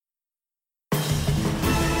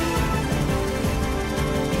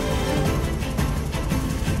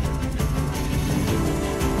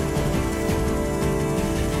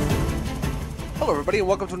Hello everybody and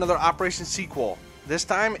welcome to another Operation Sequel. This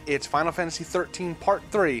time it's Final Fantasy XIII Part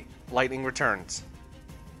 3, Lightning Returns.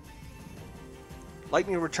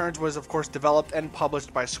 Lightning Returns was of course developed and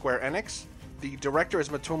published by Square Enix. The director is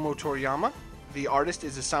Matomo Toriyama. The artist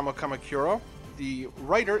is Isamu Kamakuro. The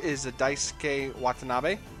writer is Daisuke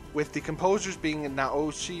Watanabe, with the composers being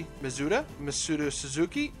Naoshi Mizuta, Masuda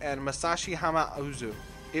Suzuki, and Masashi Hamauzu.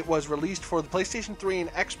 It was released for the PlayStation 3 and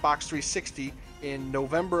Xbox 360 in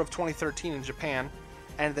November of 2013 in Japan,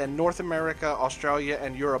 and then North America, Australia,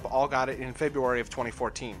 and Europe all got it in February of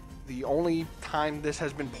 2014. The only time this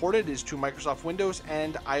has been ported is to Microsoft Windows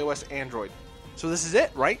and iOS Android. So this is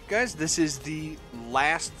it, right guys? This is the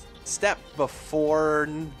last step before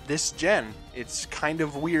this gen. It's kind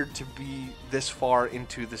of weird to be this far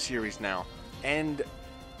into the series now. And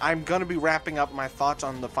I'm going to be wrapping up my thoughts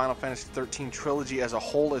on the Final Fantasy XIII trilogy as a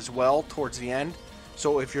whole as well towards the end.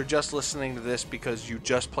 So if you're just listening to this because you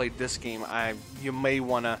just played this game, you may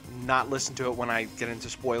want to not listen to it when I get into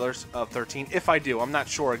spoilers of 13. If I do, I'm not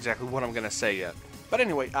sure exactly what I'm going to say yet. But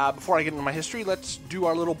anyway, before I get into my history, let's do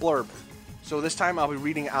our little blurb. So this time I'll be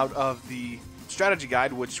reading out of the strategy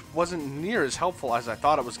guide, which wasn't near as helpful as I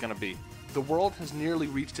thought it was going to be. The world has nearly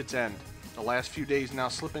reached its end. The last few days now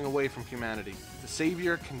slipping away from humanity. The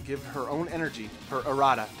Savior can give her own energy, her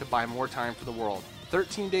errata, to buy more time for the world.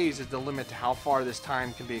 13 days is the limit to how far this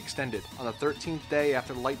time can be extended. On the 13th day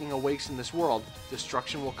after lightning awakes in this world,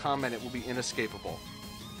 destruction will come and it will be inescapable.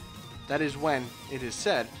 That is when, it is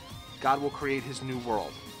said, God will create his new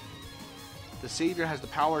world. The Savior has the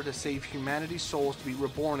power to save humanity's souls to be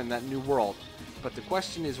reborn in that new world, but the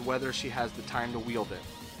question is whether she has the time to wield it.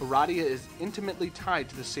 Aradia is intimately tied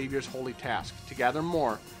to the Savior's holy task. To gather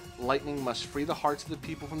more, lightning must free the hearts of the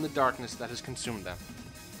people from the darkness that has consumed them.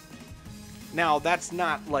 Now, that's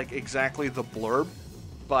not like exactly the blurb,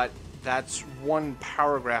 but that's one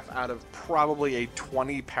paragraph out of probably a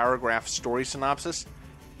 20-paragraph story synopsis,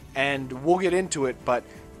 and we'll get into it, but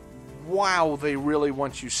wow, they really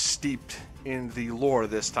want you steeped in the lore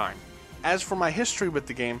this time. As for my history with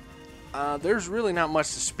the game, there's really not much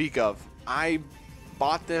to speak of. I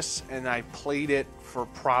bought this and I played it for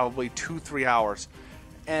probably 2-3 hours,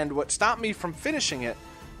 and what stopped me from finishing it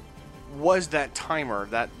was that timer,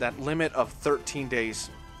 that limit of 13 days.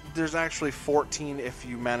 There's actually 14 if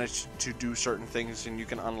you manage to do certain things and you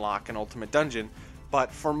can unlock an ultimate dungeon,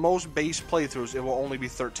 but for most base playthroughs it will only be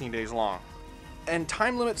 13 days long. And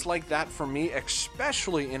time limits like that for me,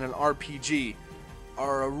 especially in an RPG,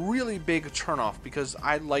 are a really big turnoff because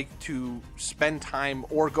I like to spend time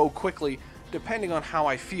or go quickly depending on how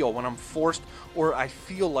I feel. When I'm forced or I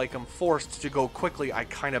feel like I'm forced to go quickly, I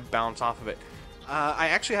kind of bounce off of it. I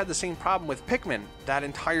actually had the same problem with Pikmin, that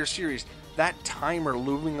entire series. That timer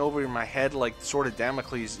looming over in my head like Sword of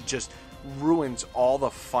Damocles just ruins all the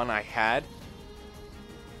fun I had.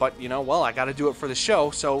 But, you know, well, I got to do it for the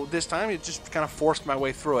show, so this time it just kind of forced my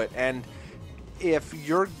way through it. And if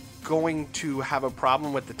you're going to have a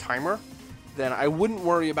problem with the timer, then I wouldn't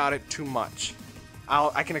worry about it too much.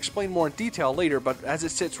 I can explain more in detail later, but as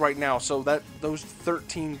it sits right now, so that those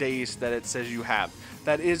 13 days that it says you have,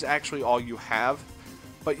 that is actually all you have,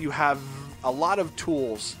 but you have a lot of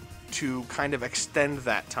tools to kind of extend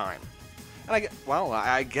that time. And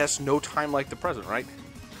I guess no time like the present, right?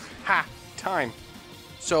 Ha! Time.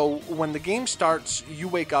 So when the game starts, you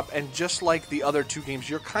wake up, and just like the other two games,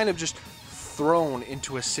 you're kind of just thrown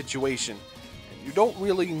into a situation. You don't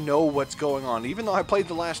really know what's going on. Even though I played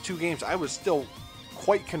the last two games, I was still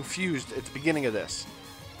quite confused at the beginning of this.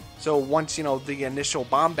 So once, you know, the initial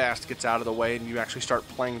bombast gets out of the way and you actually start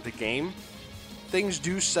playing the game, things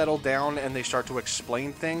do settle down and they start to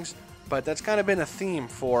explain things. But that's kind of been a theme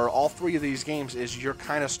for all three of these games, is you're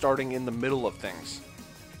kind of starting in the middle of things.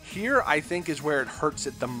 Here, I think, is where it hurts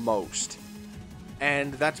it the most.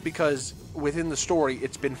 And that's because within the story,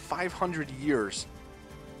 it's been 500 years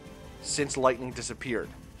since lightning disappeared.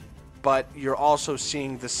 But you're also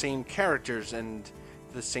seeing the same characters and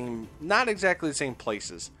the same, not exactly the same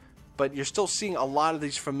places, but you're still seeing a lot of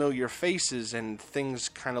these familiar faces and things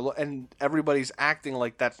kind of, and everybody's acting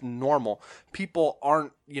like that's normal. People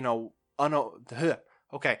aren't, you know,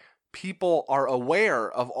 people are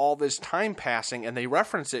aware of all this time passing and they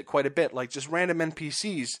reference it quite a bit, like just random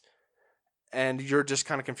NPCs, and you're just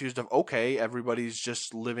kind of confused of, okay, everybody's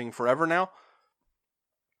just living forever now.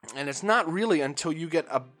 And it's not really until you get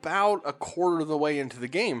about a quarter of the way into the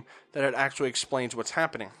game that it actually explains what's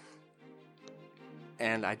happening.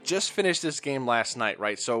 And I just finished this game last night,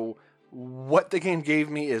 right? So what the game gave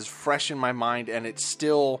me is fresh in my mind, and it's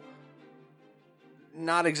still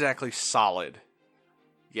not exactly solid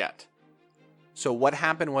yet. So what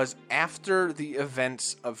happened was, after the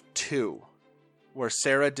events of 2, where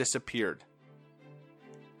Sarah disappeared.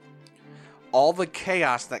 All the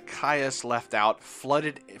chaos that Caius left out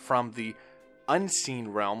flooded from the unseen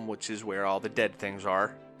realm, which is where all the dead things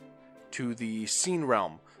are, to the seen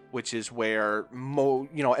realm, which is where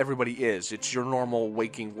everybody is. It's your normal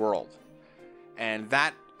waking world. And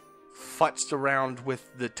that futzed around with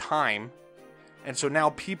the time, and so now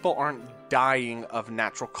people aren't dying of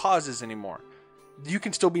natural causes anymore. You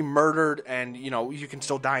can still be murdered, and you can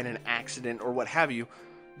still die in an accident or what have you,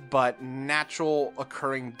 but natural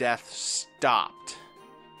occurring death stopped.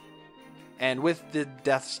 And with the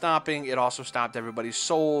death stopping, it also stopped everybody's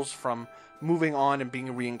souls from moving on and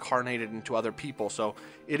being reincarnated into other people. So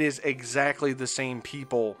it is exactly the same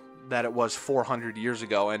people that it was 400 years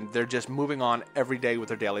ago, and they're just moving on every day with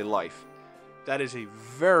their daily life. That is a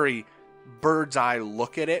very bird's eye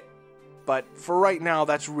look at it, but for right now,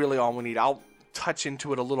 that's really all we need. I'll touch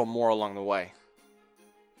into it a little more along the way.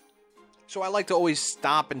 So I like to always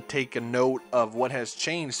stop and take a note of what has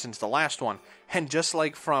changed since the last one. And just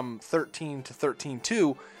like from 13 to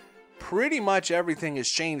 13.2, pretty much everything has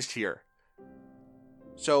changed here.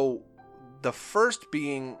 So the first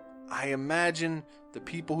being, I imagine the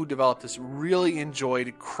people who developed this really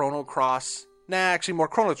enjoyed Chrono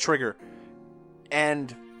Trigger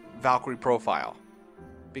and Valkyrie Profile.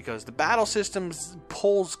 Because the battle systems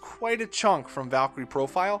pulls quite a chunk from Valkyrie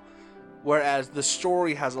Profile, whereas the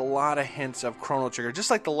story has a lot of hints of Chrono Trigger, just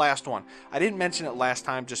like the last one. I didn't mention it last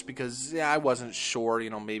time just because I wasn't sure,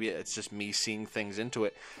 maybe it's just me seeing things into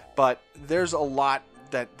it. But there's a lot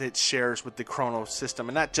that it shares with the Chrono system,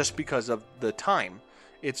 and not just because of the time.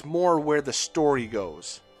 It's more where the story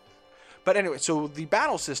goes. But anyway, so the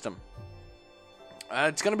battle system.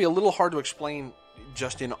 It's going to be a little hard to explain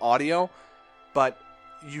just in audio, but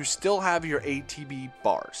you still have your ATB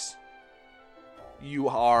bars. You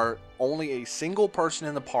are only a single person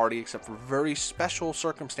in the party, except for very special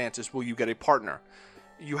circumstances will you get a partner.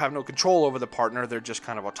 You have no control over the partner, they're just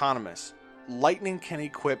kind of autonomous. Lightning can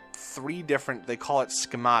equip 3 different, they call it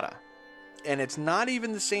schemata. And it's not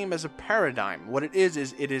even the same as a paradigm. What it is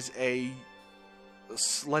it is a,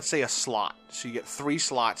 let's say a slot. So you get 3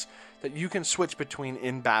 slots that you can switch between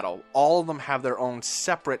in battle. All of them have their own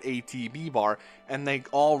separate ATB bar, and they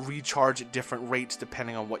all recharge at different rates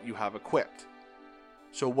depending on what you have equipped.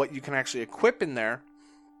 So what you can actually equip in there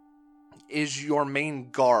is your main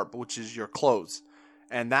garb, which is your clothes.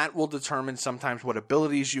 And that will determine sometimes what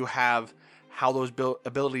abilities you have, how those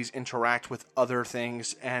abilities interact with other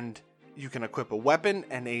things, and you can equip a weapon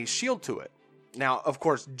and a shield to it. Now, of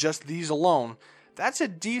course, just these alone, that's a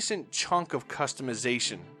decent chunk of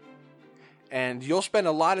customization. And you'll spend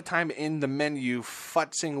a lot of time in the menu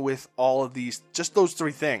futzing with all of these, just those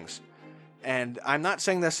 3 things. And I'm not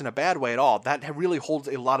saying this in a bad way at all. That really holds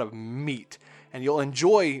a lot of meat. And you'll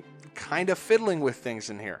enjoy kind of fiddling with things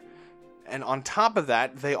in here. And on top of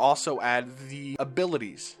that, they also add the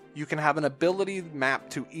abilities. You can have an ability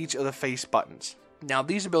mapped to each of the face buttons. Now,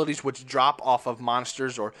 these abilities which drop off of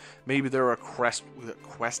monsters, or maybe they're a quest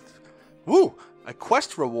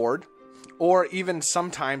reward, or even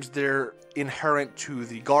sometimes they're inherent to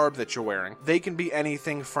the garb that you're wearing. They can be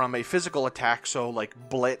anything from a physical attack, so like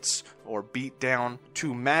blitz or beat down,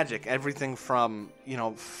 to magic, everything from,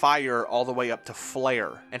 fire all the way up to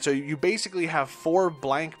flare. And so you basically have 4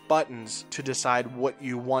 blank buttons to decide what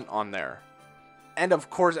you want on there. And of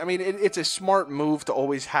course, it's a smart move to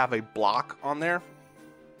always have a block on there,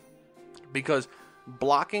 because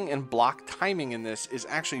blocking and block timing in this is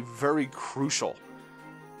actually very crucial.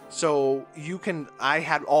 So I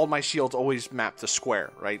had all my shields always mapped to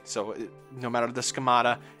square, right? So no matter the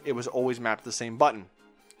schemata, it was always mapped to the same button.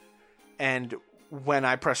 And when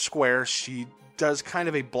I press square, she does kind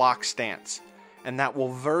of a block stance. And that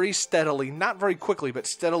will very steadily, not very quickly, but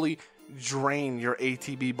steadily drain your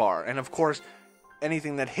ATB bar. And of course,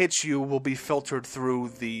 anything that hits you will be filtered through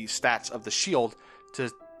the stats of the shield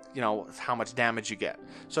to, how much damage you get.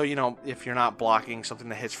 So, if you're not blocking, something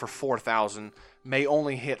that hits for 4,000 may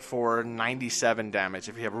only hit for 97 damage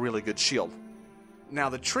if you have a really good shield. Now,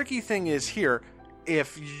 the tricky thing is here,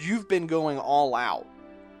 if you've been going all out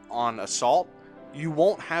on assault, you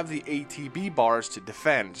won't have the ATB bars to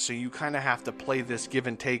defend. So you kind of have to play this give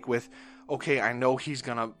and take with, okay, I know he's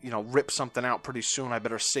gonna, rip something out pretty soon. I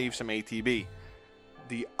better save some ATB.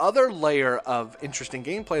 The other layer of interesting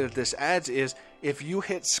gameplay that this adds is if you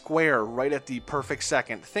hit square right at the perfect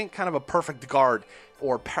second, think kind of a perfect guard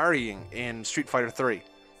or parrying in Street Fighter 3.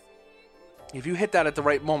 If you hit that at the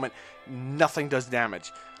right moment, nothing does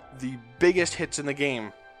damage. The biggest hits in the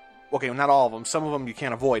game, okay, not all of them, some of them you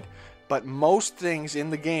can't avoid, but most things in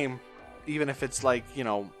the game, even if it's like,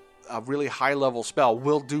 a really high level spell,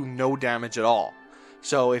 will do no damage at all.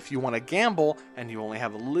 So if you want to gamble and you only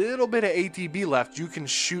have a little bit of ATB left, you can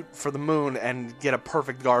shoot for the moon and get a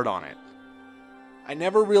perfect guard on it. I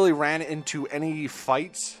never really ran into any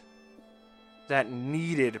fights that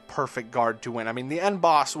needed perfect guard to win. I mean, the end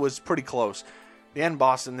boss was pretty close. The end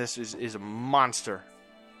boss in this is a monster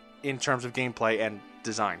in terms of gameplay and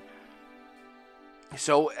design.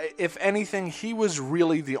 So, if anything, he was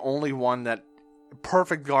really the only one that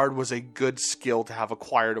perfect guard was a good skill to have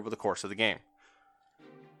acquired over the course of the game.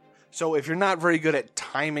 So, if you're not very good at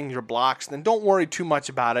timing your blocks, then don't worry too much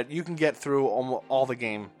about it. You can get through all the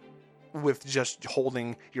game with just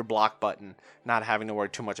holding your block button, not having to worry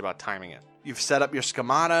too much about timing it. You've set up your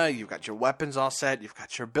schemata, you've got your weapons all set, you've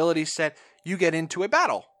got your abilities set, you get into a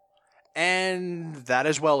battle. And that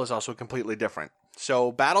as well is also completely different.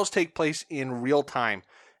 So battles take place in real time,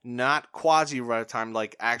 not quasi-real time,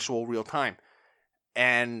 like actual real time.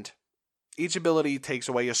 And each ability takes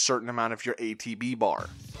away a certain amount of your ATB bar.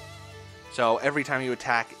 So every time you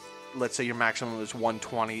attack, let's say your maximum is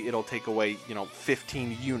 120, it'll take away,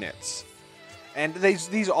 15 units. And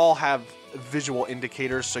these all have visual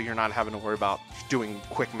indicators, so you're not having to worry about doing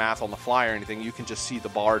quick math on the fly or anything. You can just see the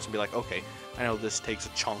bars and be like, okay, I know this takes a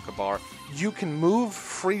chunk of bar. You can move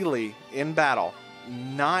freely in battle,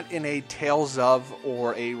 not in a Tales of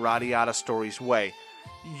or a Radiata Stories way.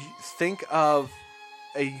 Think of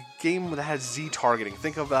a game that has Z targeting.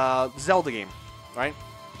 Think of a Zelda game, right?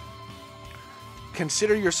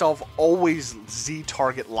 Consider yourself always Z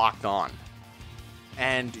target locked on.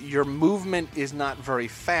 And your movement is not very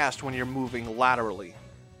fast when you're moving laterally.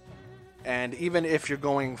 And even if you're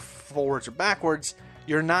going forwards or backwards,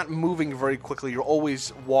 you're not moving very quickly. You're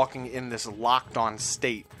always walking in this locked on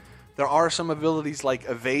state. There are some abilities like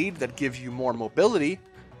evade that give you more mobility,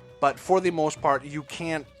 but for the most part, you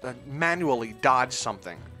can't manually dodge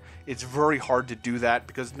something. It's very hard to do that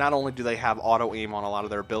because not only do they have auto aim on a lot of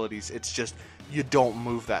their abilities, it's just you don't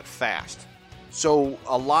move that fast. So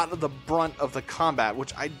a lot of the brunt of the combat,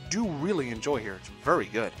 which I do really enjoy here, it's very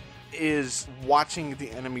good, is watching the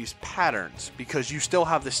enemy's patterns, because you still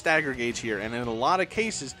have the stagger gauge here, and in a lot of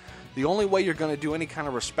cases, the only way you're going to do any kind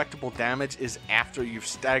of respectable damage is after you've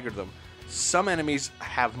staggered them. Some enemies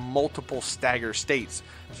have multiple stagger states.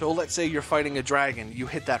 So let's say you're fighting a dragon, you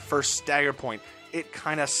hit that first stagger point, it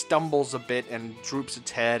kind of stumbles a bit and droops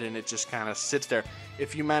its head, and it just kind of sits there.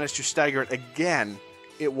 If you manage to stagger it again,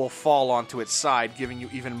 it will fall onto its side, giving you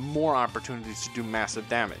even more opportunities to do massive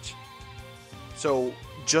damage. So,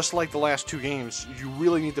 just like the last two games, you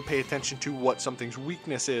really need to pay attention to what something's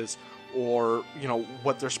weakness is, or,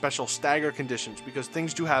 what their special stagger conditions, because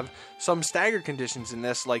things do have some stagger conditions in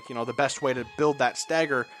this, like, the best way to build that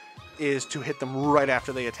stagger is to hit them right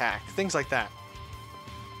after they attack, things like that.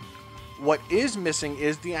 What is missing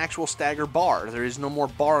is the actual stagger bar. There is no more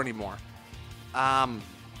bar anymore.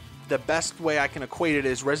 The best way I can equate it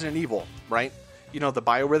is Resident Evil, right? The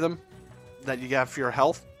biorhythm that you have for your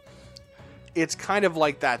health. It's kind of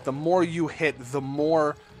like that. The more you hit, the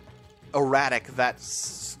more erratic that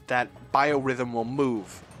biorhythm will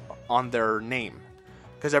move on their name,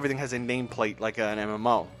 because everything has a nameplate like an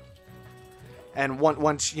MMO. And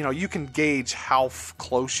once you can gauge how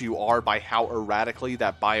close you are by how erratically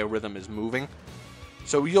that biorhythm is moving.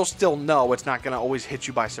 So you'll still know it's not going to always hit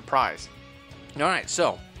you by surprise. All right,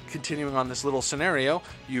 so continuing on this little scenario,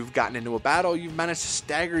 you've gotten into a battle, you've managed to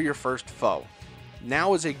stagger your first foe.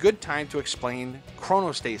 Now is a good time to explain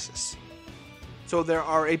chronostasis. So there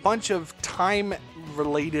are a bunch of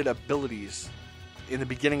time-related abilities in the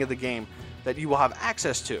beginning of the game that you will have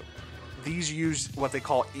access to. These use what they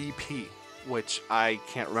call EP, which I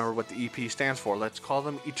can't remember what the EP stands for. Let's call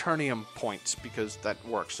them Eternium points, because that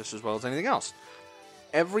works just as well as anything else.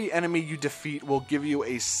 Every enemy you defeat will give you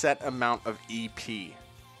a set amount of EP.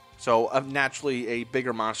 So naturally, a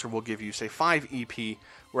bigger monster will give you, say, 5 EP,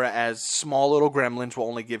 whereas small little gremlins will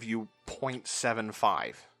only give you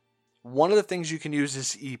 0.75. One of the things you can use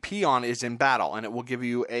this EP on is in battle, and it will give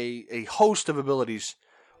you a host of abilities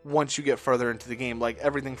once you get further into the game, like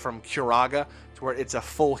everything from Curaga, to where it's a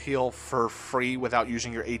full heal for free without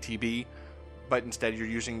using your ATB, but instead you're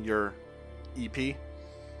using your EP.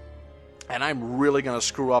 And I'm really going to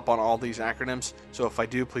screw up on all these acronyms, so if I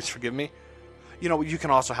do, please forgive me. You can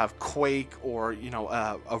also have Quake, or,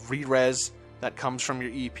 a re-res that comes from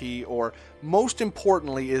your EP, or most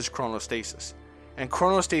importantly is Chronostasis. And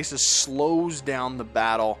Chronostasis slows down the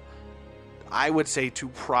battle, I would say, to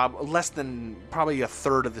less than probably a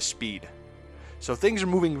third of the speed. So things are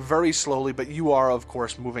moving very slowly, but you are, of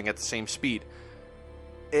course, moving at the same speed.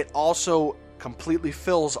 It also completely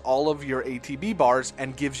fills all of your ATB bars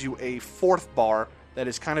and gives you a fourth bar that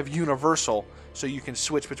is kind of universal, so you can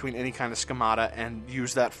switch between any kind of schemata and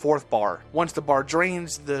use that fourth bar. Once the bar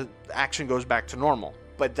drains, the action goes back to normal.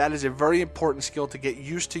 But that is a very important skill to get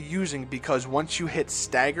used to using, because once you hit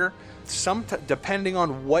stagger, depending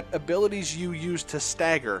on what abilities you use to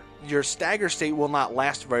stagger, your stagger state will not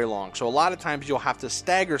last very long. So a lot of times you'll have to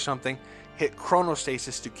stagger something, hit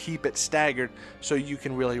chronostasis to keep it staggered so you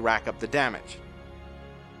can really rack up the damage.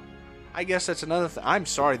 I guess that's another thing. I'm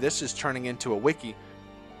sorry, this is turning into a wiki.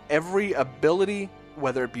 Every ability,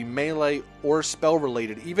 whether it be melee or spell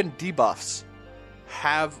related, even debuffs,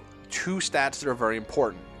 have two stats that are very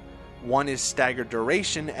important. One is stagger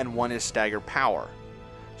duration and one is stagger power.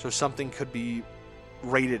 So something could be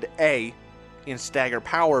rated A in stagger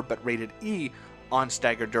power but rated E on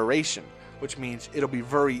stagger duration, which means it'll be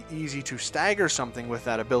very easy to stagger something with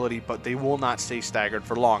that ability, but they will not stay staggered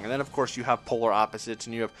for long. And then of course you have polar opposites,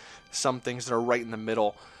 and you have some things that are right in the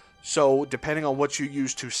middle. So depending on what you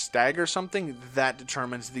use to stagger something, that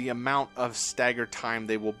determines the amount of stagger time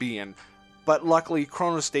they will be in. But luckily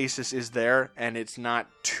chronostasis is there, and it's not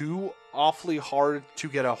too awfully hard to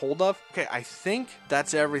get a hold of. Okay, I think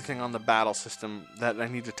that's everything on the battle system that I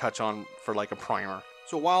need to touch on for like a primer.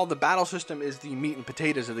 So while the battle system is the meat and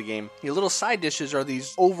potatoes of the game, the little side dishes are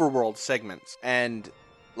these overworld segments. And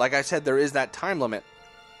like I said, there is that time limit.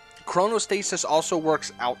 Chronostasis also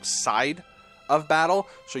works outside of battle,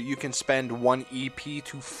 so you can spend 1 EP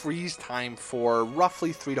to freeze time for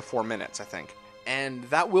roughly 3 to 4 minutes, I think. And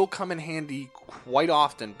that will come in handy quite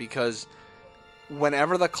often, because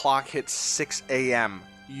whenever the clock hits 6 a.m.,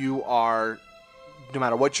 you are, no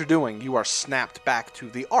matter what you're doing, you are snapped back to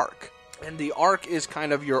the Ark. And the Ark is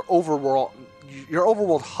kind of your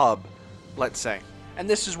overworld hub, let's say. And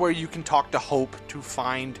this is where you can talk to Hope to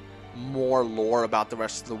find more lore about the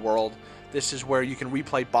rest of the world. This is where you can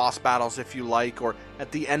replay boss battles if you like, or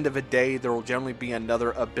at the end of a day there will generally be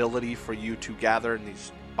another ability for you to gather in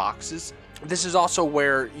these boxes. This is also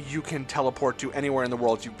where you can teleport to anywhere in the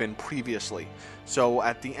world you've been previously. So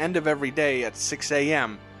at the end of every day at 6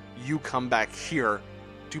 a.m., you come back here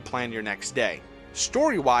to plan your next day.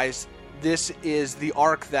 Story-wise, this is the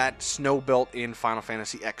Ark that Snow built in Final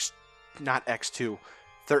Fantasy X2,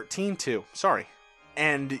 13-2, sorry.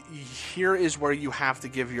 And here is where you have to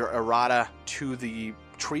give your errata to the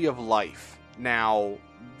Tree of Life. Now,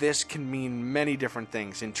 this can mean many different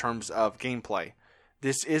things in terms of gameplay.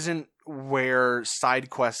 This isn't where side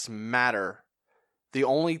quests matter. The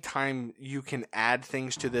only time you can add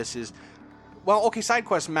things to this is, well, okay, side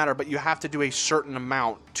quests matter, but you have to do a certain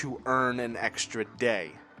amount to earn an extra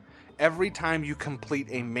day. Every time you complete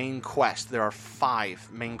a main quest, there are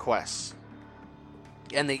 5 main quests.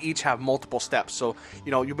 And they each have multiple steps. So,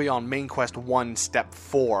 you'll be on main quest 1, step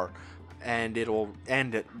 4, and it'll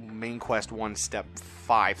end at main quest 1, step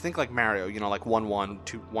 5. Think like Mario, like 1-1,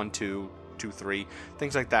 2-1-2, 2-3,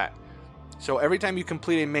 things like that. So every time you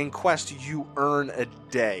complete a main quest, you earn a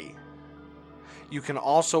day. You can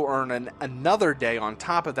also earn another day on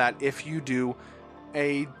top of that if you do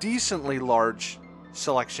a decently large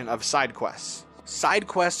selection of side quests. Side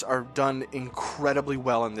quests are done incredibly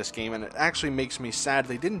well in this game, and it actually makes me sad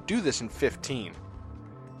they didn't do this in 15,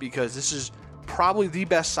 because this is probably the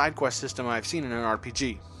best side quest system I've seen in an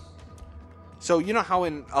RPG. So you know how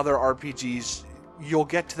in other RPGs you'll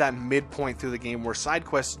get to that midpoint through the game where side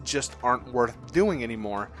quests just aren't worth doing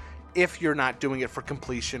anymore if you're not doing it for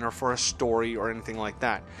completion or for a story or anything like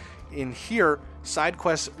that. In here, side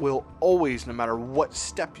quests will always, no matter what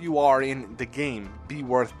step you are in the game, be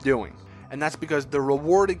worth doing. And that's because the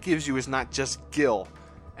reward it gives you is not just gil,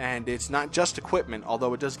 and it's not just equipment,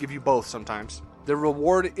 although it does give you both sometimes. The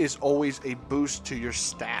reward is always a boost to your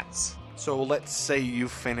stats. So let's say you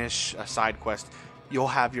finish a side quest. You'll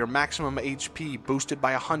have your maximum HP boosted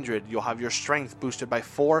by 100, you'll have your strength boosted by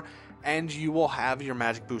 4, and you will have your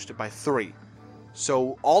magic boosted by 3.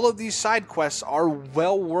 So all of these side quests are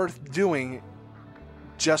well worth doing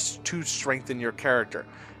just to strengthen your character.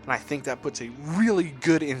 And I think that puts a really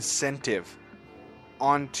good incentive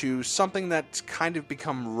onto something that's kind of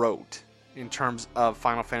become rote in terms of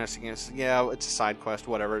Final Fantasy games. Yeah, it's a side quest,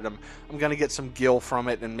 whatever. I'm going to get some gil from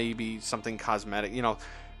it and maybe something cosmetic,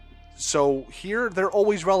 So here, they're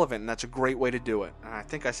always relevant, and that's a great way to do it. And I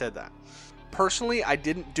think I said that. Personally, I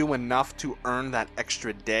didn't do enough to earn that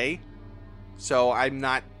extra day, so I'm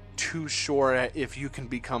not too sure if you can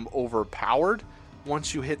become overpowered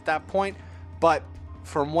once you hit that point. But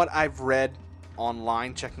from what I've read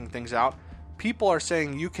online, checking things out, people are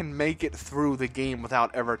saying you can make it through the game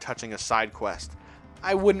without ever touching a side quest.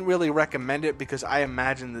 I wouldn't really recommend it, because I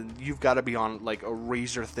imagine that you've got to be on like a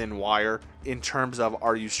razor thin wire in terms of,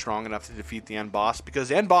 are you strong enough to defeat the end boss? Because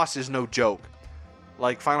the end boss is no joke.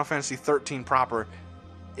 Like Final Fantasy 13 proper,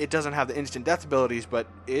 it doesn't have the instant death abilities, but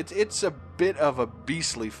it's a bit of a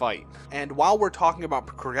beastly fight. And while we're talking about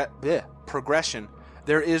progression,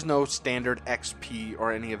 there is no standard XP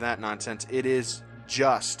or any of that nonsense. It is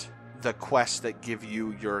just the quests that give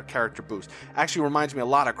you your character boost. Actually reminds me a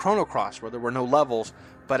lot of Chrono Cross, where there were no levels,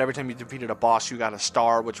 but every time you defeated a boss, you got a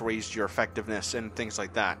star, which raised your effectiveness and things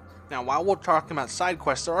like that. Now, while we're talking about side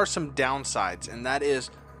quests, there are some downsides, and that is,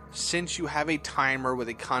 since you have a timer with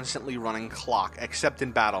a constantly running clock, except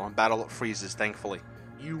in battle, it freezes, thankfully,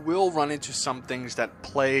 you will run into some things that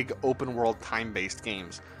plague open-world time-based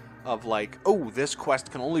games, of like, oh, this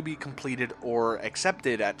quest can only be completed or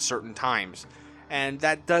accepted at certain times. And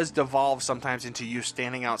that does devolve sometimes into you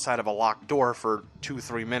standing outside of a locked door for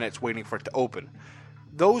 2-3 minutes waiting for it to open.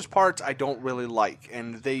 Those parts I don't really like,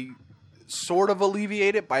 and they sort of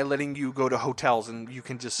alleviate it by letting you go to hotels and you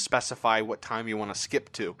can just specify what time you want to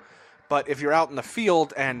skip to. But if you're out in the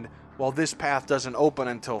field and, well, this path doesn't open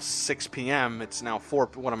until 6 p.m., it's now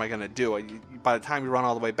 4, what am I going to do? By the time you run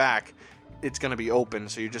all the way back, it's going to be open,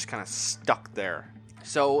 so you're just kind of stuck there.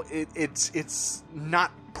 So it's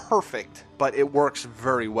not perfect, but it works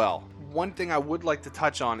very well. One thing I would like to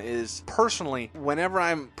touch on is, personally, whenever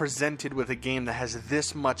I'm presented with a game that has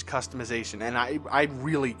this much customization, and I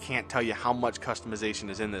really can't tell you how much customization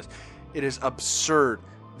is in this, it is absurd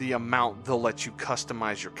the amount they'll let you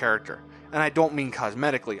customize your character. And I don't mean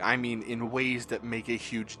cosmetically, I mean in ways that make a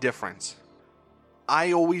huge difference.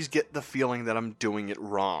 I always get the feeling that I'm doing it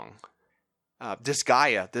wrong.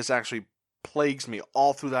 Disgaea, this actually plagues me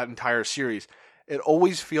all through that entire series. It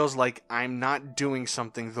always feels like I'm not doing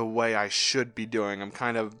something the way I should be doing. I'm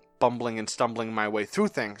kind of bumbling and stumbling my way through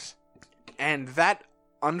things. And that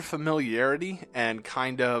unfamiliarity and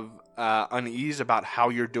kind of unease about how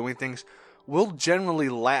you're doing things will generally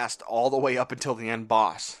last all the way up until the end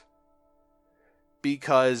boss.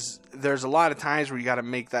 Because there's a lot of times where you got to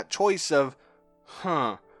make that choice of,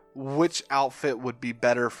 which outfit would be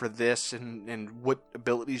better for this, and what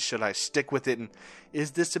abilities should I stick with it, and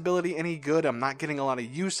is this ability any good? I'm not getting a lot of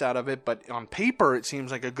use out of it, but on paper it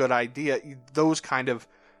seems like a good idea. Those kind of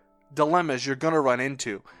dilemmas you're going to run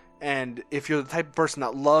into. And if you're the type of person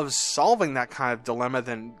that loves solving that kind of dilemma,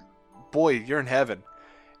 then boy, you're in heaven.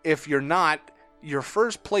 If you're not, your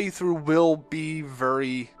first playthrough will be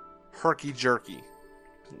very herky-jerky.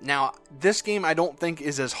 Now, this game I don't think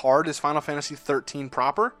is as hard as Final Fantasy 13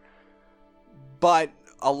 proper, but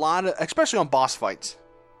a lot of, especially on boss fights,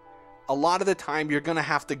 a lot of the time you're going to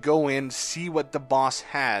have to go in, see what the boss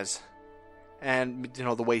has, and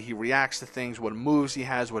the way he reacts to things, what moves he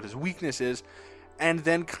has, what his weakness is, and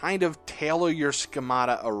then kind of tailor your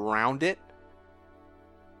schemata around it.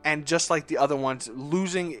 And just like the other ones,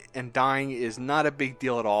 losing and dying is not a big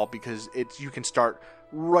deal at all, because you can start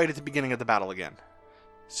right at the beginning of the battle again.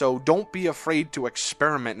 So don't be afraid to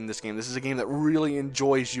experiment in this game. This is a game that really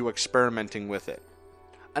enjoys you experimenting with it.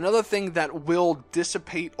 Another thing that will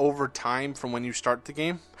dissipate over time from when you start the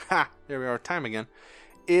game, there we are, time again,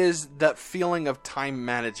 is that feeling of time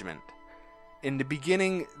management. In the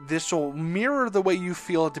beginning, this will mirror the way you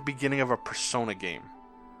feel at the beginning of a Persona game.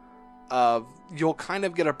 You'll kind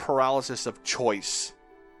of get a paralysis of choice,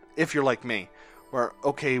 if you're like me, where,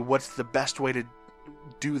 okay, what's the best way to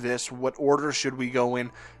do this? What order should we go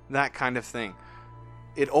in? That kind of thing.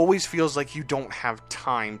 It always feels like you don't have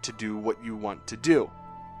time to do what you want to do.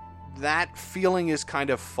 That feeling is kind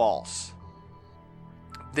of false.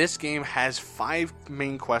 This game has 5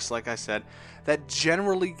 main quests, like I said, that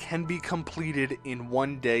generally can be completed in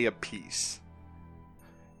one day apiece.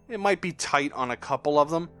 It might be tight on a couple of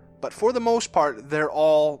them, but for the most part, they're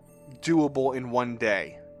all doable in one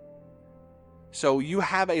day. So you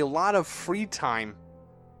have a lot of free time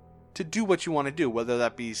to do what you want to do, whether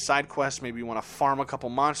that be side quests, maybe you want to farm a couple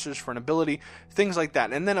monsters for an ability, things like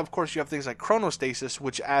that. And then, of course, you have things like Chronostasis,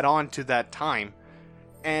 which add on to that time.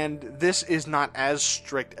 And this is not as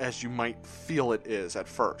strict as you might feel it is at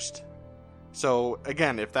first. So,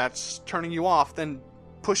 again, if that's turning you off, then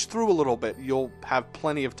push through a little bit. You'll have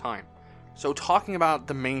plenty of time. So, talking about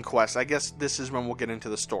the main quest, I guess this is when we'll get into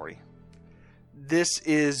the story. This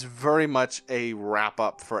is very much a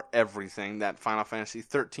wrap-up for everything that Final Fantasy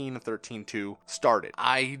 13 and 13-2 started.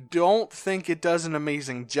 I don't think it does an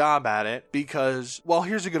amazing job at it because, well,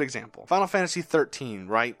 here's a good example. Final Fantasy 13,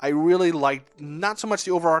 right? I really liked not so much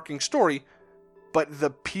the overarching story, but the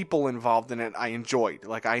people involved in it I enjoyed.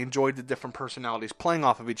 Like, I enjoyed the different personalities playing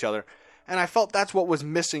off of each other, and I felt that's what was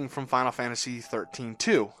missing from Final Fantasy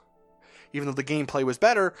 13-2. Even though the gameplay was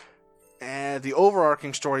better, the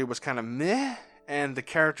overarching story was kind of meh, and the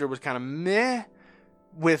character was kind of meh,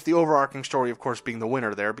 with the overarching story, of course, being the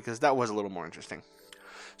winner there, because that was a little more interesting.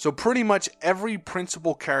 So pretty much every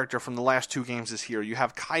principal character from the last 2 games is here. You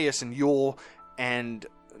have Caius and Yule and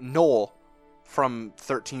Noel from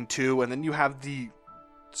 13-2, and then you have the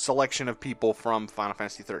selection of people from Final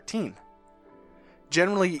Fantasy 13.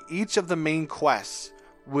 Generally, each of the main quests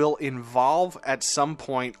will involve at some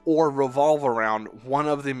point or revolve around one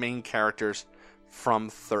of the main characters from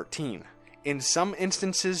 13. In some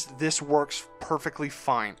instances, this works perfectly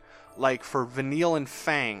fine. Like for Vanille and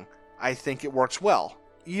Fang, I think it works well.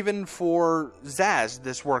 Even for Zaz,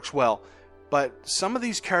 this works well. But some of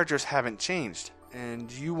these characters haven't changed.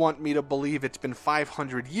 And you want me to believe it's been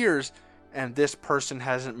 500 years and this person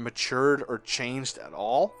hasn't matured or changed at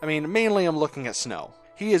all? I mean, mainly I'm looking at Snow.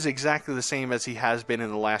 He is exactly the same as he has been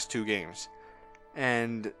in the last 2 games.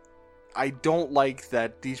 And I don't like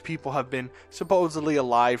that these people have been supposedly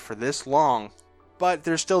alive for this long, but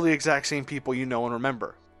they're still the exact same people you know and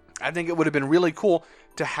remember. I think it would have been really cool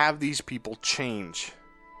to have these people change.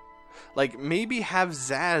 Like, maybe have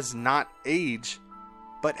Zaz not age,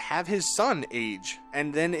 but have his son age.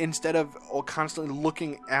 And then instead of constantly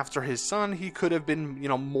looking after his son, he could have been,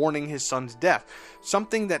 mourning his son's death.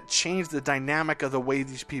 Something that changed the dynamic of the way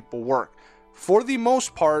these people work. For the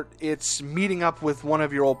most part, it's meeting up with one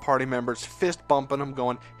of your old party members, fist bumping them,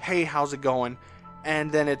 going, hey, how's it going?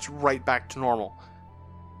 And then it's right back to normal.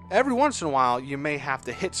 Every once in a while, you may have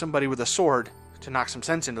to hit somebody with a sword to knock some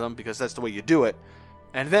sense into them, because that's the way you do it.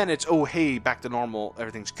 And then it's, oh, hey, back to normal,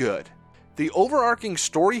 everything's good. The overarching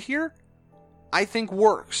story here, I think,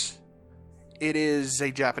 works. It is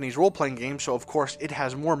a Japanese role-playing game, so of course it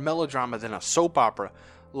has more melodrama than a soap opera.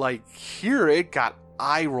 Like, here it got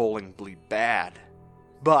eye-rollingly bad.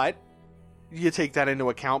 But you take that into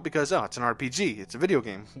account because, it's an RPG, it's a video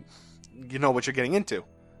game. You know what you're getting into.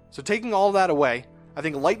 So taking all that away, I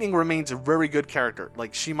think Lightning remains a very good character.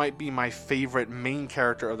 Like, she might be my favorite main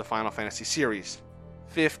character of the Final Fantasy series.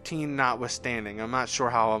 15 notwithstanding, I'm not sure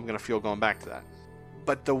how I'm going to feel going back to that.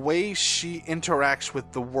 But the way she interacts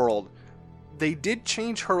with the world, they did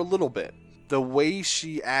change her a little bit. The way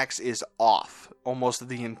she acts is off almost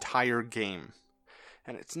the entire game.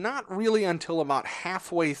 And it's not really until about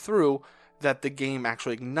halfway through that the game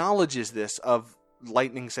actually acknowledges this, of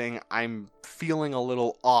Lightning saying, I'm feeling a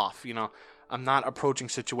little off, I'm not approaching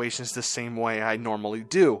situations the same way I normally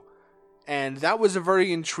do. And that was a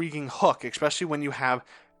very intriguing hook, especially when you have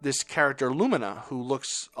this character Lumina, who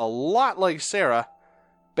looks a lot like Sarah,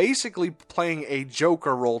 basically playing a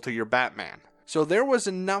Joker role to your Batman. So there was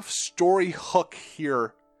enough story hook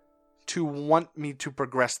here to want me to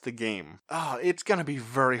progress the game. It's going to be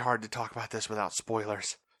very hard to talk about this without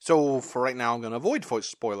spoilers. So for right now, I'm going to avoid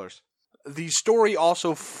spoilers. The story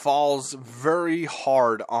also falls very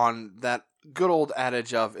hard on that good old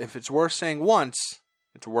adage of, if it's worth saying once,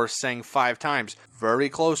 it's worth saying 5 times, very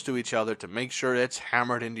close to each other to make sure it's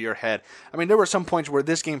hammered into your head. I mean, there were some points where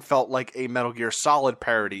this game felt like a Metal Gear Solid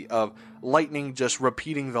parody of Lightning just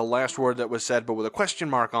repeating the last word that was said but with a question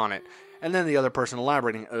mark on it, and then the other person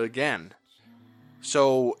elaborating again.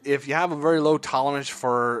 So if you have a very low tolerance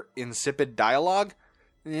for insipid dialogue,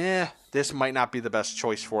 this might not be the best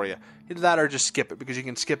choice for you. Either that or just skip it, because you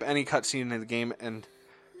can skip any cutscene in the game. And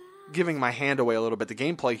giving my hand away a little bit, the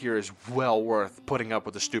gameplay here is well worth putting up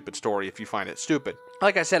with a stupid story if you find it stupid.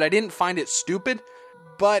 Like I said, I didn't find it stupid,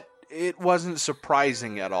 but it wasn't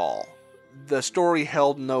surprising at all. The story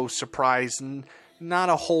held no surprise, and not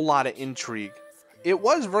a whole lot of intrigue. It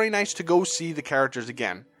was very nice to go see the characters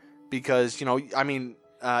again, because,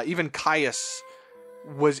 even Caius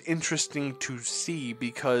was interesting to see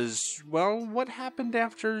because, well, what happened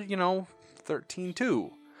after,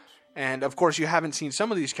 13-2? And, of course, you haven't seen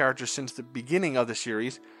some of these characters since the beginning of the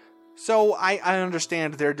series, so I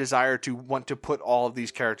understand their desire to want to put all of these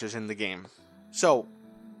characters in the game. So,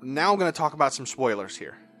 now I'm going to talk about some spoilers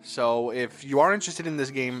here. So, if you are interested in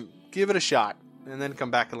this game, give it a shot, and then come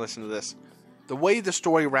back and listen to this. The way the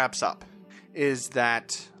story wraps up is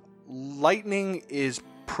that Lightning is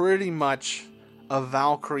pretty much a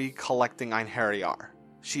Valkyrie collecting Einherjar.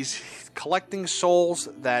 She's collecting souls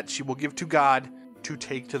that she will give to God to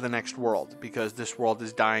take to the next world, because this world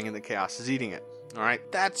is dying and the chaos is eating it.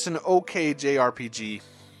 Alright, that's an okay JRPG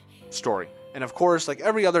story. And of course, like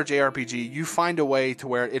every other JRPG, you find a way to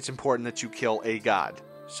where it's important that you kill a god.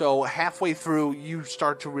 So halfway through, you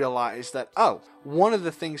start to realize that, one of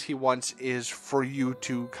the things he wants is for you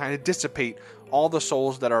to kind of dissipate all the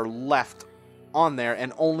souls that are left on there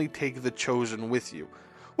and only take the chosen with you.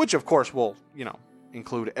 Which, of course, will,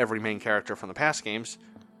 include every main character from the past games.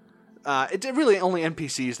 It's really only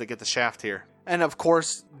NPCs that get the shaft here. And, of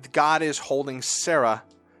course, God is holding Sarah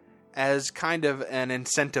as kind of an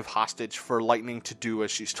incentive hostage for Lightning to do as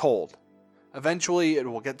she's told. Eventually, it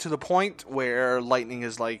will get to the point where Lightning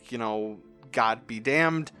is like, God be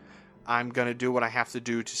damned, I'm going to do what I have to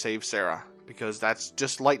do to save Sarah, because that's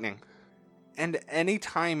just Lightning. And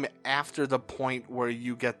anytime after the point where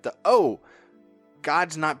you get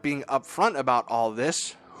God's not being upfront about all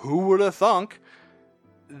this, who would have thunk?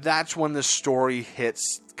 That's when the story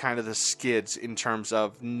hits kind of the skids in terms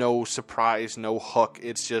of no surprise, no hook.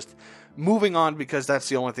 It's just moving on because that's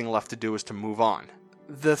the only thing left to do is to move on.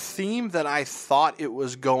 The theme that I thought it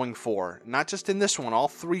was going for, not just in this one, all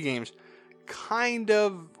 3 games,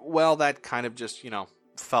 that kind of just,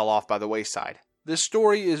 fell off by the wayside. This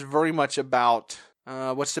story is very much about,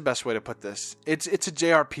 what's the best way to put this? It's a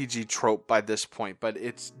JRPG trope by this point, but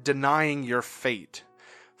it's denying your fate,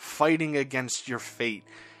 fighting against your fate,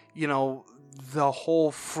 the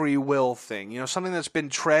whole free will thing, something that's been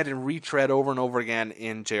tread and retread over and over again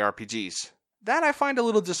in JRPGs. That I find a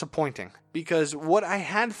little disappointing, because what I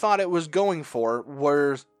had thought it was going for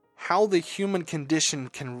was how the human condition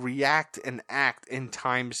can react and act in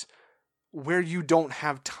times where you don't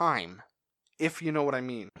have time, if you know what I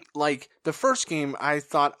mean. Like, the first game, I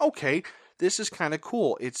thought, okay, this is kind of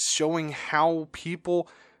cool. It's showing how people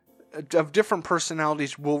of different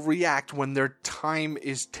personalities will react when their time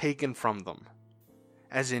is taken from them.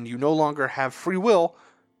 As in, you no longer have free will,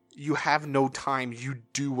 you have no time, you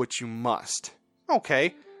do what you must.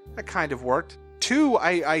 Okay, that kind of worked. 2,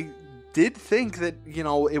 I did think that,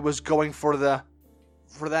 it was going for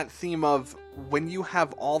that theme of when you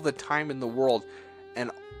have all the time in the world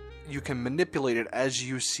and you can manipulate it as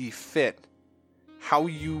you see fit, how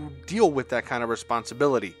you deal with that kind of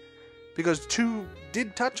responsibility. Because 2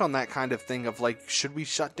 did touch on that kind of thing of like, should we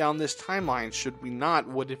shut down this timeline? Should we not?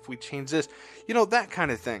 What if we change this? That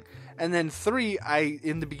kind of thing. And then 3,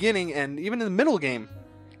 in the beginning and even in the middle game,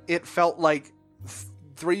 it felt like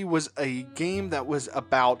 3 was a game that was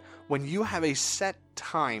about when you have a set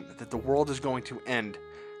time that the world is going to end,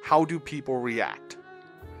 how do people react?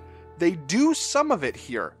 They do some of it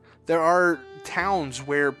here. There are towns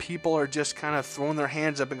where people are just kind of throwing their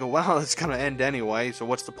hands up and go, well, it's going to end anyway, so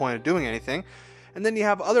what's the point of doing anything? And then you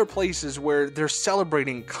have other places where they're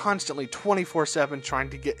celebrating constantly 24/7, trying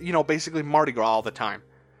to get, basically Mardi Gras all the time,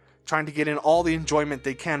 trying to get in all the enjoyment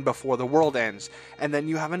they can before the world ends. And then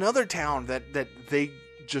you have another town that they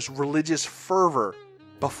just religious fervor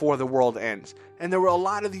before the world ends. And there were a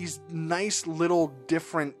lot of these nice little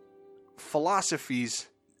different philosophies,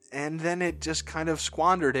 and then it just kind of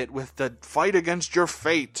squandered it with the fight against your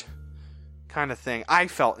fate kind of thing. I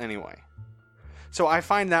felt anyway. So I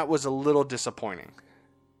find that was a little disappointing.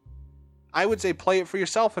 I would say play it for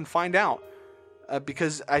yourself and find out,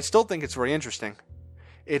 because I still think it's very interesting.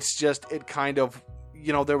 It's just, it kind of,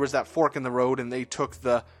 there was that fork in the road and they took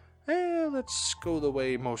let's go the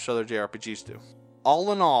way most other JRPGs do.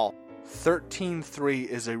 All in all, 13.3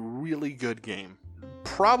 is a really good game.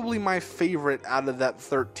 Probably my favorite out of that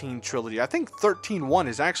 13 trilogy. I think 13.1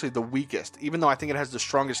 is actually the weakest, even though I think it has the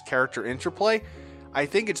strongest character interplay. I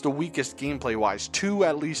think it's the weakest gameplay-wise. 2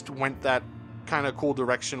 at least went that kind of cool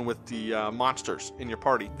direction with the monsters in your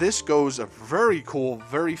party. This goes a very cool,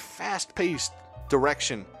 very fast-paced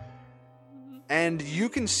direction. And you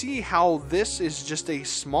can see how this is just a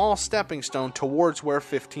small stepping stone towards where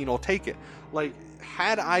 15 will take it. Like,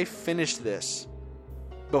 had I finished this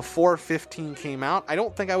before 15 came out, I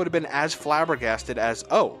don't think I would have been as flabbergasted as,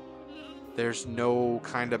 there's no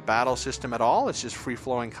kind of battle system at all, it's just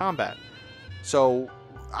free-flowing combat. So,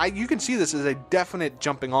 you can see this as a definite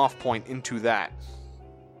jumping off point into that.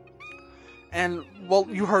 And, well,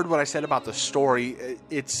 you heard what I said about the story.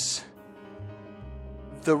 It's...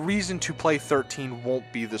 the reason to play 13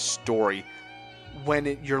 won't be the story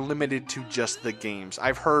when you're limited to just the games.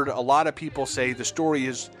 I've heard a lot of people say the story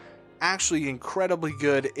is actually incredibly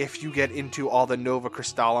good if you get into all the Nova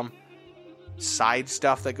Crystallum side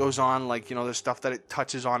stuff that goes on, like, the stuff that it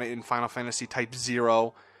touches on it in Final Fantasy Type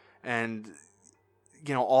 0, and,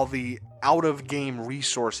 all the out-of-game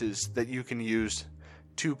resources that you can use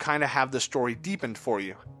to kind of have the story deepened for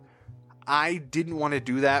you. I didn't want to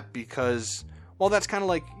do that because... well, that's kind of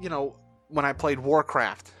like, when I played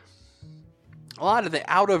Warcraft. A lot of the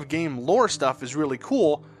out-of-game lore stuff is really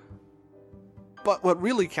cool, but what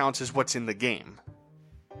really counts is what's in the game.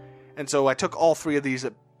 And so I took all 3 of these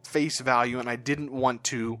at face value, and I didn't want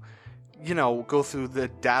to, go through the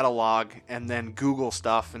data log and then Google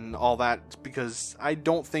stuff and all that, because I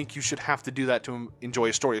don't think you should have to do that to enjoy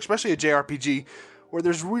a story, especially a JRPG where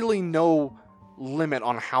there's really no limit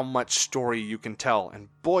on how much story you can tell. And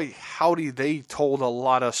boy, howdy, they told a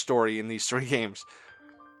lot of story in these 3 games.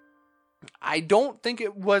 I don't think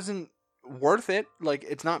it wasn't worth it. Like,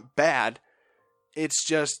 it's not bad. It's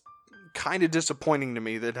just kind of disappointing to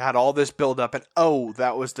me that it had all this build up and, oh,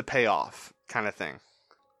 that was the payoff kind of thing.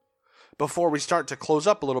 Before we start to close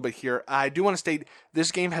up a little bit here, I do want to state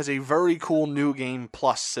this game has a very cool New Game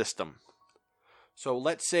Plus system. So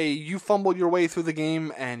let's say you fumbled your way through the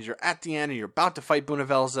game and you're at the end and you're about to fight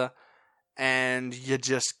Bunavelza and you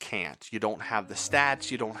just can't. You don't have the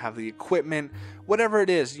stats, you don't have the equipment, whatever it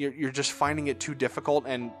is, you're just finding it too difficult,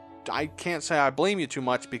 and I can't say I blame you too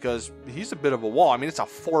much because he's a bit of a wall. I mean, it's a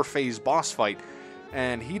 4-phase boss fight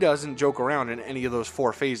and he doesn't joke around in any of those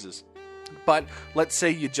 4 phases. But let's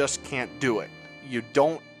say you just can't do it. You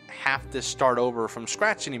don't have to start over from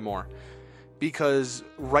scratch anymore, because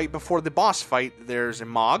right before the boss fight, there's a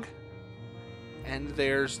Mog, and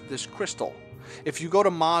there's this crystal. If you go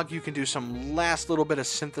to Mog, you can do some last little bit of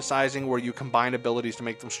synthesizing where you combine abilities to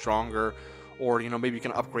make them stronger, or maybe you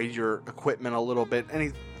can upgrade your equipment a little bit,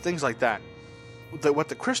 things like that. What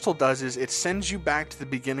the crystal does is it sends you back to the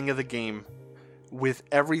beginning of the game with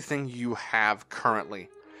everything you have currently.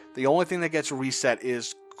 The only thing that gets reset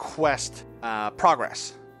is quest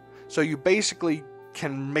progress. So you basically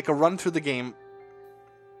can make a run through the game,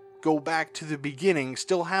 go back to the beginning,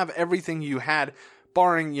 still have everything you had,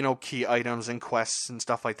 barring, key items and quests and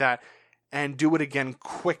stuff like that, and do it again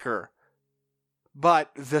quicker.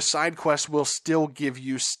 But the side quests will still give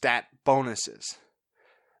you stat bonuses.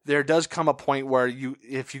 There does come a point where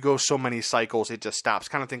if you go so many cycles, it just stops.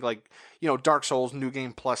 Kind of think like, Dark Souls New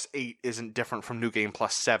Game Plus 8 isn't different from New Game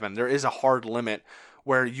Plus 7. There is a hard limit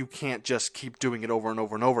where you can't just keep doing it over and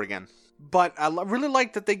over and over again. But I really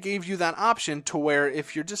like that they gave you that option to where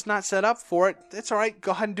if you're just not set up for it, it's alright,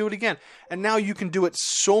 go ahead and do it again. And now you can do it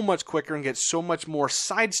so much quicker and get so much more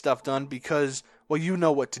side stuff done because, well, you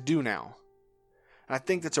know what to do now. And I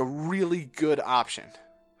think that's a really good option.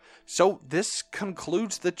 So this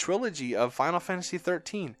concludes the trilogy of Final Fantasy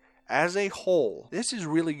XIII. As a whole, this is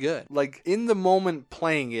really good. Like, in the moment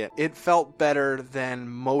playing it, it felt better than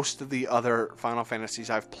most of the other Final Fantasies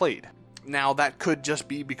I've played. Now, that could just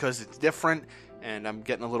be because it's different, and I'm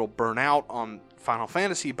getting a little burnt out on Final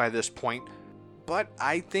Fantasy by this point, but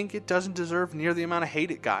I think it doesn't deserve near the amount of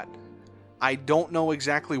hate it got. I don't know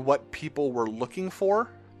exactly what people were looking for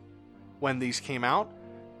when these came out,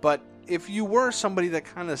 but if you were somebody that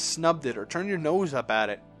kind of snubbed it or turned your nose up at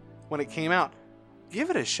it when it came out, give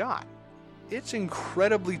it a shot. It's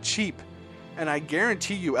incredibly cheap, and I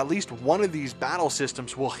guarantee you at least one of these battle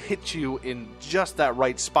systems will hit you in just that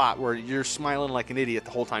right spot where you're smiling like an idiot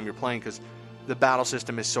the whole time you're playing because the battle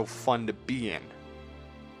system is so fun to be in.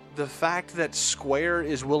 The fact that Square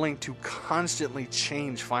is willing to constantly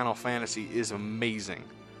change Final Fantasy is amazing.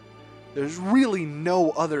 There's really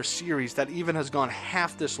no other series that even has gone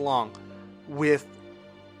half this long with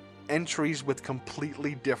entries with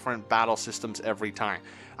completely different battle systems every time.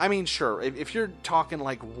 I mean, sure, if you're talking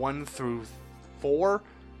like 1 through 4,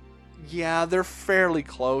 yeah, they're fairly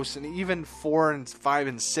close, and even 4 and 5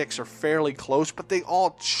 and 6 are fairly close, but they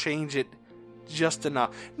all change it just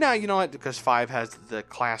enough. Now, you know what, because 5 has the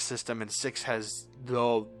class system and 6 has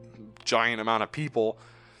the giant amount of people.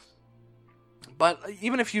 But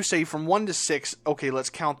even if you say from 1 to 6, okay, let's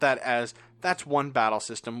count that as that's one battle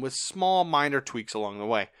system with small minor tweaks along the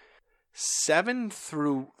way. 7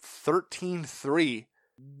 through 13.3,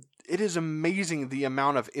 it is amazing the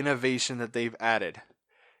amount of innovation that they've added.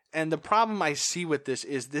 And the problem I see with this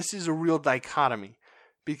is a real dichotomy.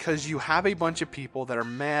 Because you have a bunch of people that are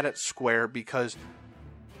mad at Square because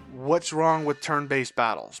what's wrong with turn-based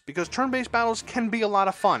battles? Because turn-based battles can be a lot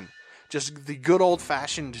of fun. Just the good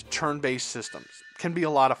old-fashioned turn-based systems can be a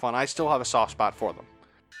lot of fun. I still have a soft spot for them.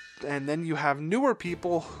 And then you have newer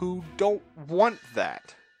people who don't want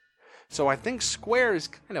that. So I think Square is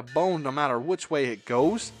kind of boned no matter which way it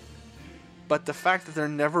goes. But the fact that they're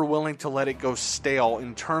never willing to let it go stale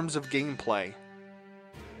in terms of gameplay,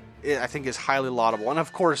 I think is highly laudable. And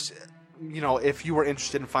of course, if you were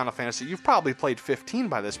interested in Final Fantasy, you've probably played 15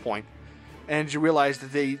 by this point, and you realize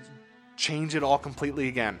that they change it all completely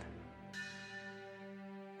again.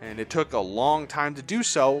 And it took a long time to do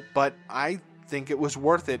so, but I think it was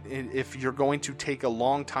worth it if you're going to take a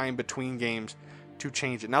long time between games to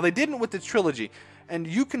change it. Now, they didn't with the trilogy, and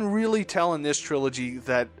you can really tell in this trilogy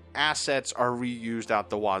that assets are reused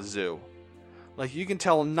out the wazoo. Like, you can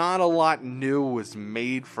tell not a lot new was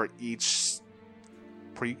made for each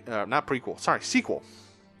sequel.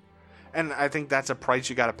 And I think that's a price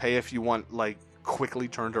you gotta pay if you want, like, quickly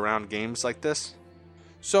turned around games like this.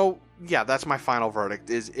 So, yeah, that's my final verdict,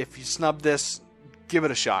 is if you snub this, give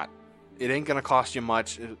it a shot. It ain't gonna cost you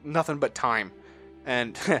much, nothing but time.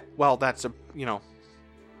 And, well, that's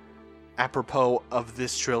apropos of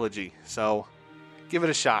this trilogy. So, give it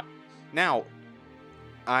a shot. Now,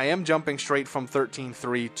 I am jumping straight from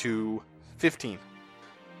 13.3 to 15.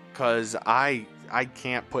 Because I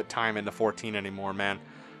can't put time into 14 anymore, man.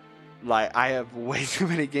 Like, I have way too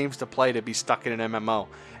many games to play to be stuck in an MMO.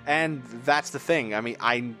 And that's the thing. I mean,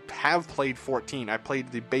 I have played 14. I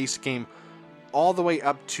played the base game all the way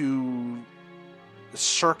up to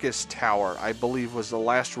Circus Tower, I believe was the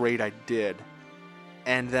last raid I did.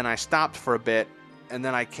 And then I stopped for a bit, and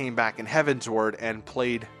then I came back in Heavensward and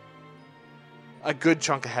played a good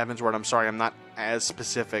chunk of Heavensward. I'm sorry, I'm not as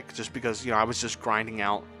specific, just because, I was just grinding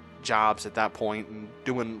out jobs at that point and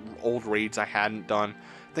doing old raids I hadn't done,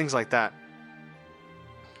 things like that.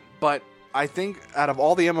 But I think out of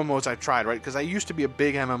all the MMOs I tried, right, because I used to be a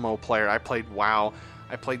big MMO player. I played WoW.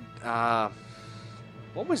 I played,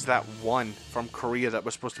 what was that one from Korea that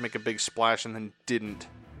was supposed to make a big splash and then didn't?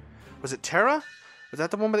 Was it Terra? Was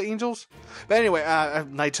that the one with the angels? But anyway,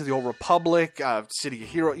 Knights of the Old Republic, City of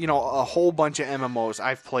Hero, a whole bunch of MMOs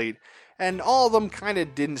I've played. And all of them kind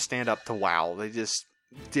of didn't stand up to WoW. They just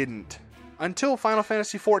didn't. Until Final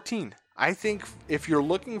Fantasy XIV. I think if you're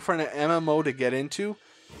looking for an MMO to get into,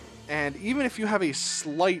 and even if you have a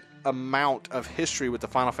slight amount of history with the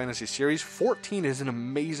Final Fantasy series, 14 is an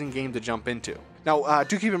amazing game to jump into. Now,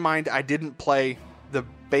 do keep in mind, I didn't play the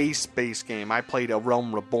base game. I played a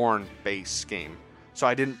Realm Reborn base game. So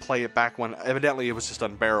I didn't play it back when, evidently, it was just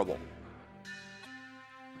unbearable.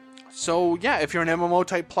 So, yeah, if you're an MMO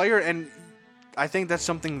type player, and I think that's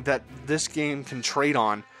something that this game can trade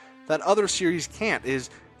on, that other series can't, is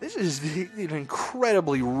this is an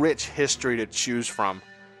incredibly rich history to choose from.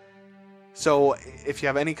 So, if you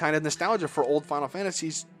have any kind of nostalgia for old Final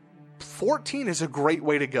Fantasies, 14 is a great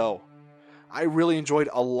way to go. I really enjoyed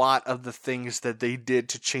a lot of the things that they did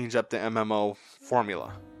to change up the MMO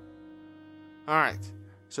formula. Alright,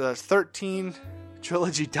 so that's 13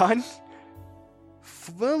 trilogy done.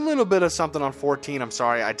 A little bit of something on 14, I'm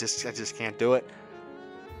sorry, I just can't do it.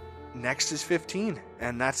 Next is 15,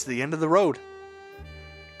 and that's the end of the road.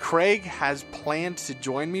 Craig has planned to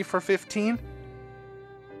join me for 15,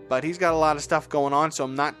 but he's got a lot of stuff going on, so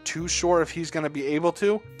I'm not too sure if he's going to be able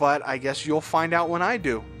to, but I guess you'll find out when I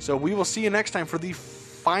do. So we will see you next time for the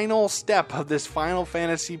final step of this Final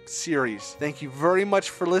Fantasy series. Thank you very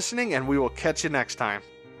much for listening, and we will catch you next time.